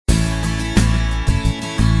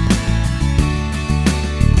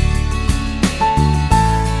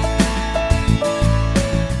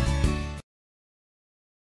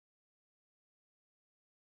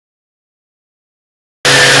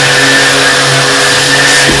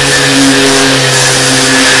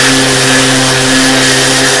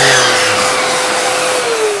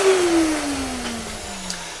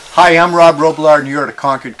Hi, I'm Rob Robillard and you're at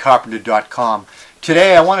ConcordCarpenter.com.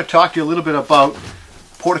 Today I want to talk to you a little bit about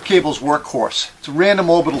Porter-Cable's Workhorse. It's a random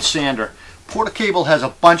orbital sander. Porter-Cable has a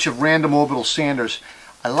bunch of random orbital sanders.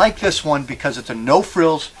 I like this one because it's a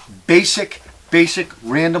no-frills, basic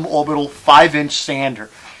random orbital 5-inch sander.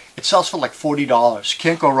 It sells for like $40.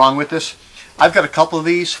 Can't go wrong with this. I've got a couple of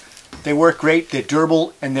these. They work great, they're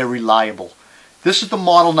durable, and they're reliable. This is the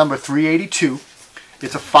model number 382.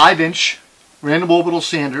 It's a 5-inch random orbital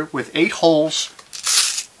sander with 8 holes,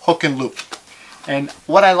 hook and loop. And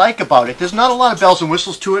what I like about it, there's not a lot of bells and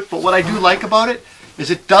whistles to it, but what I do like about it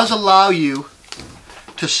is it does allow you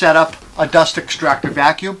to set up a dust extractor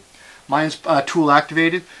vacuum. Mine's tool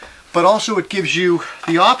activated, but also it gives you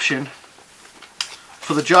the option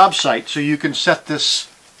for the job site, so you can set this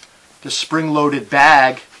spring-loaded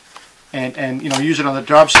bag and use it on the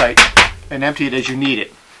job site and empty it as you need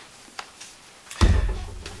it.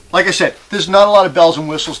 Like I said, there's not a lot of bells and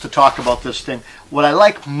whistles to talk about this thing. What I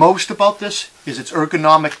like most about this is its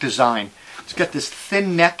ergonomic design. It's got this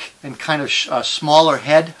thin neck and kind of smaller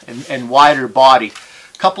head and wider body.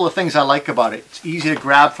 A couple of things I like about it. It's easy to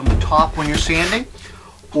grab from the top when you're sanding,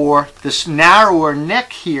 or this narrower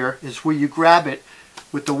neck here is where you grab it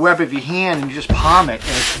with the web of your hand and you just palm it, and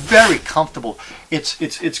it's very comfortable.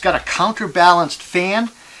 It's got a counterbalanced fan,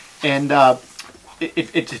 and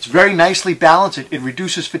it's very nicely balanced. It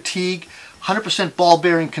reduces fatigue, 100% ball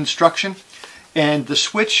bearing construction, and the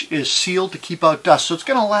switch is sealed to keep out dust, so it's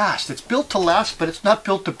going to last. It's built to last, but it's not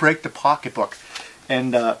built to break the pocketbook.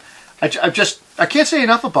 And I can't say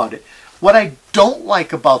enough about it. What I don't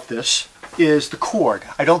like about this is the cord.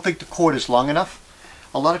 I don't think the cord is long enough.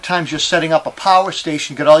 A lot of times you're setting up a power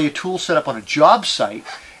station, get all your tools set up on a job site,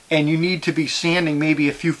 and you need to be sanding maybe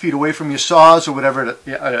a few feet away from your saws or whatever,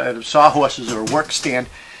 sawhorses or a work stand,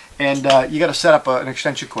 and you got to set up an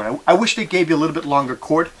extension cord. I wish they gave you a little bit longer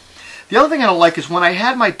cord. The other thing I don't like is when I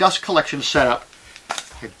had my dust collection set up,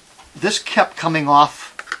 this kept coming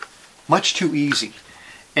off much too easy.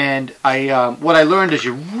 And what I learned is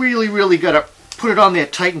you really got to put it on there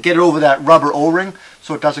tight and get it over that rubber O-ring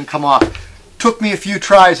so it doesn't come off. Took me a few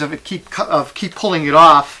tries of keep pulling it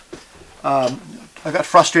off. I got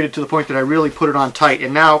frustrated to the point that I really put it on tight,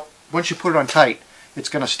 and now once you put it on tight, it's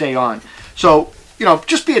going to stay on. So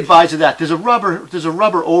just be advised of that. There's a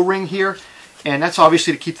rubber O-ring here, and that's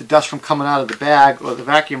obviously to keep the dust from coming out of the bag or the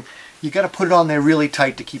vacuum. You got to put it on there really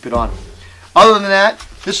tight to keep it on. Other than that,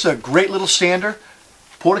 this is a great little sander.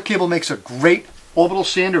 Porter-Cable makes a great orbital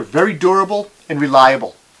sander, very durable and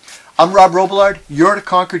reliable. I'm Rob Robillard. You're at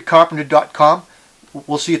ConcordCarpenter.com.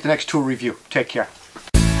 We'll see you at the next tool review. Take care.